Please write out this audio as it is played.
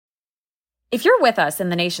If you're with us in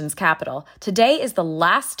the nation's capital, today is the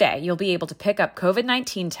last day you'll be able to pick up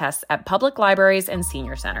COVID-19 tests at public libraries and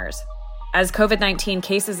senior centers. As COVID-19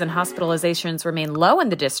 cases and hospitalizations remain low in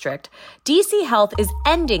the district, DC Health is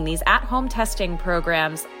ending these at-home testing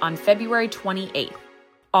programs on February 28th.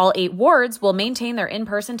 All 8 wards will maintain their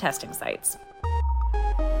in-person testing sites.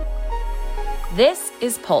 This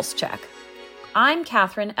is Pulse Check. I'm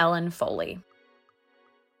Katherine Ellen Foley.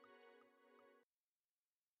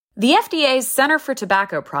 The FDA's Center for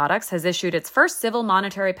Tobacco Products has issued its first civil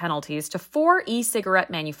monetary penalties to 4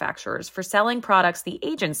 e-cigarette manufacturers for selling products the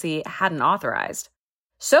agency hadn't authorized.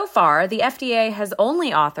 So far, the FDA has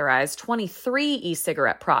only authorized 23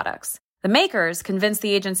 e-cigarette products. The makers convinced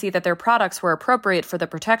the agency that their products were appropriate for the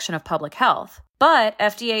protection of public health, but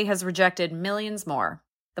FDA has rejected millions more.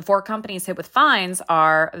 The 4 companies hit with fines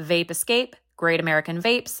are Vape Escape, Great American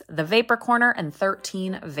Vapes, The Vapor Corner, and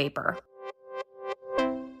 13 Vapor.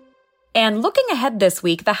 And looking ahead this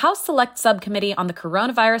week, the House Select Subcommittee on the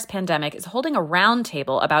Coronavirus Pandemic is holding a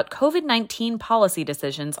roundtable about COVID-19 policy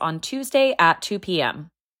decisions on Tuesday at 2 p.m.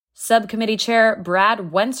 Subcommittee Chair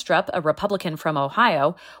Brad Wenstrup, a Republican from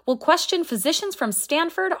Ohio, will question physicians from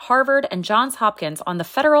Stanford, Harvard, and Johns Hopkins on the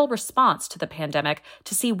federal response to the pandemic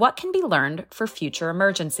to see what can be learned for future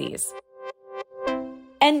emergencies.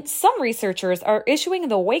 And some researchers are issuing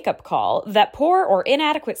the wake-up call that poor or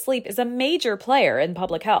inadequate sleep is a major player in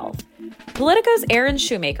public health. Politico's Erin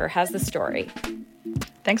Schumaker has the story.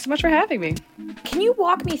 Thanks so much for having me. Can you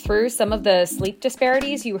walk me through some of the sleep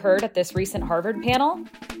disparities you heard at this recent Harvard panel?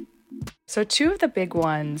 So 2 of the big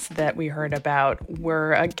ones that we heard about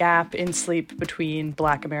were a gap in sleep between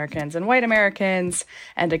Black Americans and white Americans,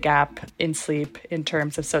 and a gap in sleep in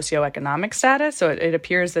terms of socioeconomic status. So it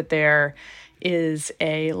appears that there is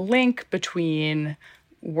a link between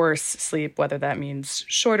worse sleep, whether that means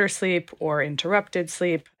shorter sleep or interrupted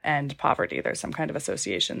sleep, and poverty. There's some kind of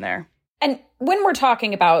association there. And when we're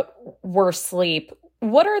talking about worse sleep,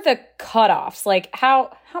 what are the cutoffs? Like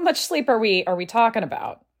how much sleep are we talking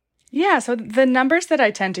about? Yeah, so the numbers that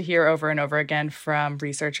I tend to hear over and over again from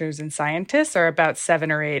researchers and scientists are about 7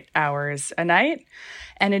 or 8 hours a night.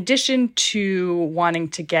 In addition to wanting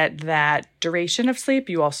to get that duration of sleep,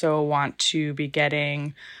 you also want to be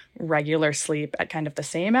getting regular sleep at kind of the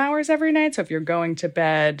same hours every night. So if you're going to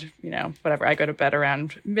bed, whatever, I go to bed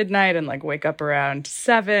around midnight and wake up around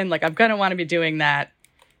 7, I'm going to want to be doing that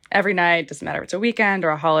every night. Doesn't matter if it's a weekend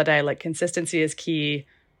or a holiday. Consistency is key.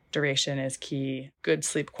 Duration is key. Good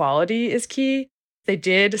sleep quality is key. They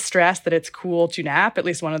did stress that it's cool to nap. At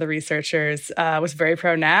least one of the researchers was very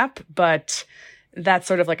pro nap, but that's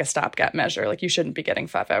sort of like a stopgap measure. You shouldn't be getting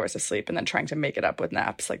 5 hours of sleep and then trying to make it up with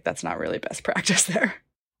naps. That's not really best practice there.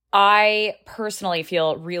 I personally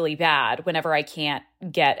feel really bad whenever I can't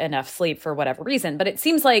get enough sleep for whatever reason. But it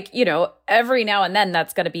seems like, every now and then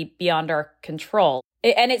that's going to be beyond our control.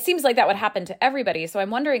 And it seems like that would happen to everybody. So I'm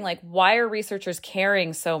wondering, why are researchers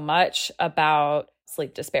caring so much about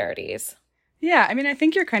sleep disparities? Yeah, I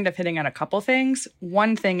think you're kind of hitting on a couple things.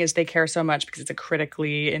 One thing is they care so much because it's a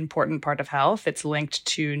critically important part of health. It's linked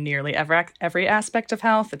to nearly every aspect of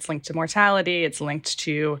health. It's linked to mortality. It's linked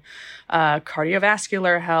to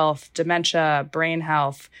cardiovascular health, dementia, brain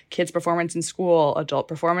health, kids' performance in school, adult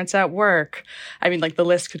performance at work. The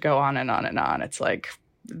list could go on and on and on. It's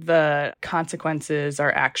the consequences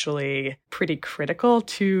are actually pretty critical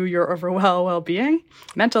to your overall well-being.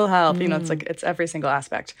 Mental health, it's every single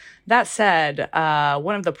aspect. That said,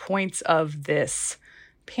 one of the points of this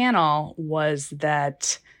panel was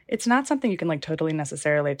that it's not something you can totally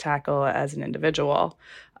necessarily tackle as an individual.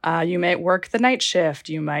 You might work the night shift.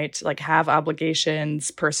 You might have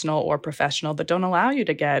obligations, personal or professional, that don't allow you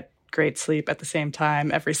to get great sleep at the same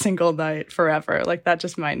time every single night forever. That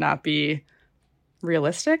just might not be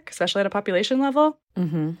realistic, especially at a population level.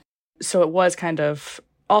 Mm-hmm. So it was kind of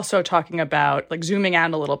also talking about zooming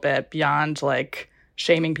out a little bit beyond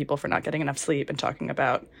shaming people for not getting enough sleep, and talking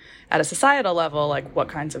about at a societal level, what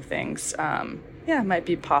kinds of things, might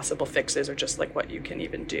be possible fixes, or just what you can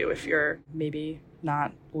even do if you're maybe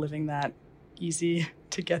not living that easy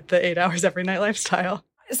to get the 8 hours every night lifestyle.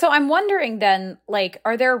 So I'm wondering then,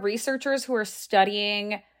 are there researchers who are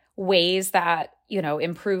studying ways that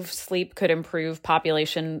improved sleep could improve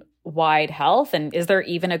population-wide health? And is there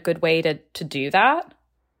even a good way to do that?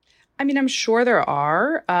 I'm sure there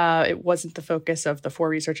are. It wasn't the focus of the 4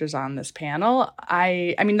 researchers on this panel.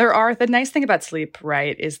 There are. The nice thing about sleep,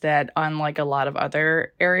 right, is that unlike a lot of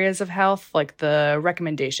other areas of health, the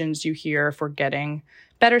recommendations you hear for getting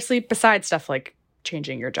better sleep, besides stuff like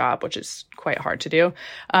changing your job, which is quite hard to do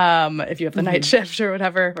if you have the night shift or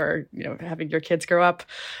whatever, or having your kids grow up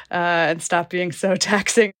and stop being so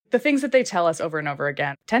taxing. The things that they tell us over and over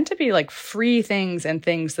again tend to be like free things and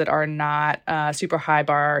things that are not super high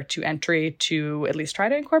bar to entry to at least try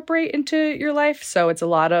to incorporate into your life. So it's a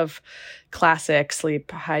lot of classic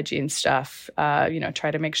sleep hygiene stuff.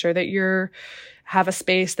 Try to make sure that have a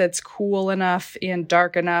space that's cool enough and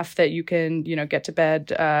dark enough that you can, get to bed,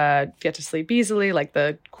 get to sleep easily, like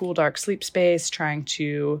the cool, dark sleep space, trying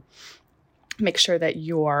to make sure that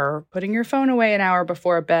you're putting your phone away an hour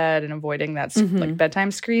before bed and avoiding that like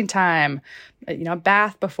bedtime screen time. A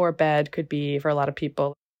bath before bed could be for a lot of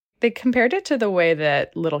people. They compared it to the way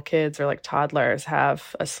that little kids or like toddlers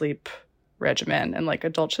have a sleep regimen, and like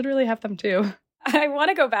adults should really have them too. I want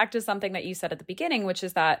to go back to something that you said at the beginning, which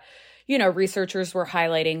is that, researchers were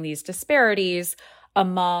highlighting these disparities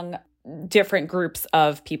among different groups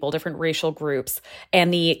of people, different racial groups,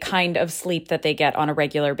 and the kind of sleep that they get on a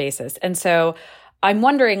regular basis. And so I'm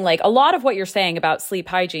wondering, like, a lot of what you're saying about sleep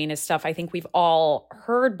hygiene is stuff I think we've all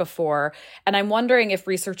heard before. And I'm wondering if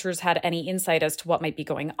researchers had any insight as to what might be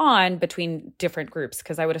going on between different groups,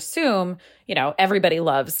 because I would assume, everybody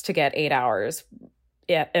loves to get 8 hours,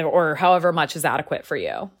 or however much is adequate for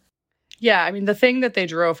you. Yeah, I mean, the thing that they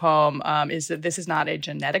drove home is that this is not a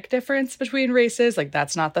genetic difference between races. Like,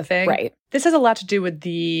 that's not the thing. Right. This has a lot to do with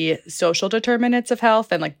the social determinants of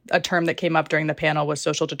health. And like a term that came up during the panel was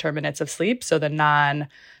social determinants of sleep. So the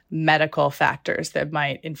non-medical factors that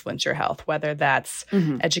might influence your health, whether that's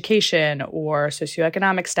education or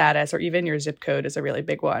socioeconomic status, or even your zip code is a really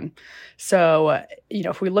big one. So,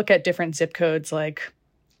 if we look at different zip codes, like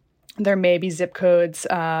there may be zip codes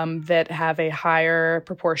that have a higher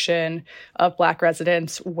proportion of Black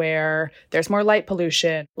residents where there's more light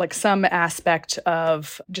pollution, like some aspect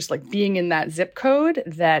of just like being in that zip code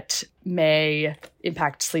that may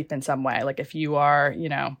impact sleep in some way. Like if you are,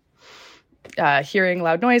 hearing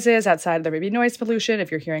loud noises outside, there may be noise pollution. If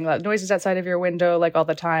you're hearing loud noises outside of your window, like all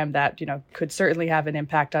the time, that, could certainly have an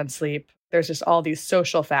impact on sleep. There's just all these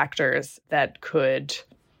social factors that could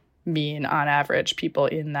mean, on average, people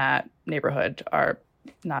in that neighborhood are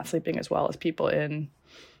not sleeping as well as people in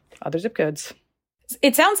other zip codes.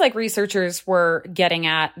 It sounds like researchers were getting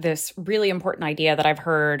at this really important idea that I've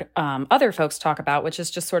heard other folks talk about, which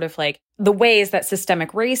is just sort of like the ways that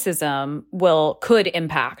systemic racism could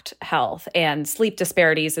impact health, and sleep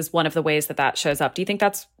disparities is one of the ways that shows up. Do you think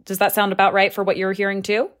does that sound about right for what you're hearing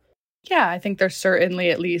too? Yeah, I think there's certainly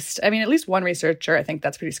at least one researcher, I think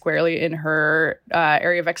that's pretty squarely in her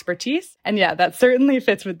area of expertise. And yeah, that certainly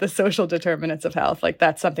fits with the social determinants of health. Like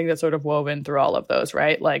that's something that's sort of woven through all of those,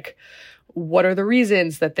 right? Like what are the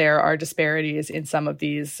reasons that there are disparities in some of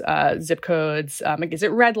these zip codes? Like, is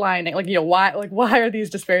it redlining? Like, why are these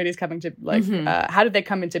disparities coming to, like, how did they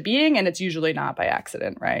come into being? And it's usually not by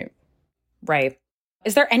accident, right? Right.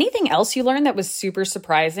 Is there anything else you learned that was super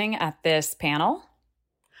surprising at this panel?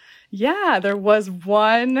 Yeah, there was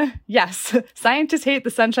one. Yes, scientists hate the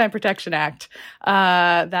Sunshine Protection Act.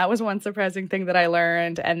 That was one surprising thing that I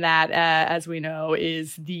learned. And that, as we know,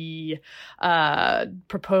 is the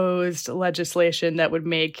proposed legislation that would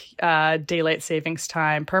make daylight savings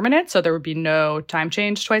time permanent. So there would be no time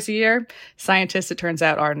change twice a year. Scientists, it turns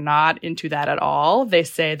out, are not into that at all. They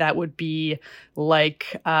say that would be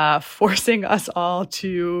like forcing us all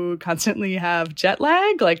to constantly have jet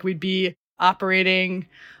lag. Like we'd be operating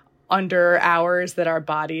under hours that our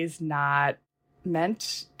body's not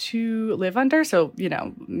meant to live under. So,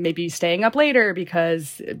 maybe staying up later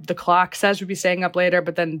because the clock says we'd be staying up later,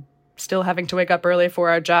 but then still having to wake up early for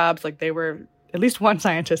our jobs. Like at least one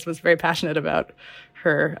scientist was very passionate about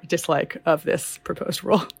her dislike of this proposed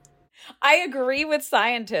rule. I agree with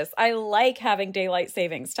scientists. I like having daylight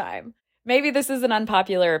savings time. Maybe this is an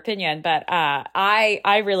unpopular opinion, but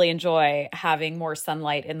I really enjoy having more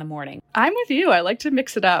sunlight in the morning. I'm with you. I like to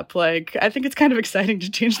mix it up. Like, I think it's kind of exciting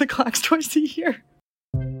to change the clocks twice a year.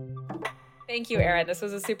 Thank you, Erin. This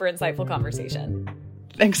was a super insightful conversation.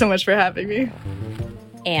 Thanks so much for having me.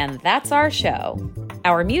 And that's our show.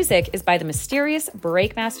 Our music is by the mysterious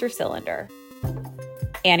Breakmaster Cylinder.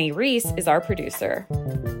 Annie Reese is our producer.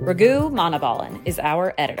 Raghu Manabalan is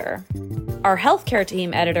our editor. Our healthcare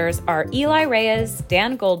team editors are Eli Reyes,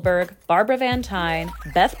 Dan Goldberg, Barbara Van Tyne,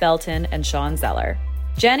 Beth Belton, and Sean Zeller.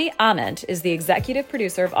 Jenny Ament is the executive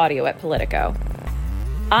producer of audio at Politico.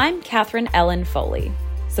 I'm Katherine Ellen Foley.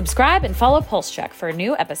 Subscribe and follow Pulse Check for a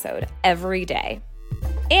new episode every day.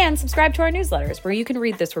 And subscribe to our newsletters where you can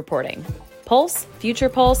read this reporting: Pulse, Future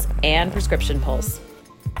Pulse, and Prescription Pulse.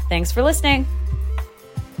 Thanks for listening.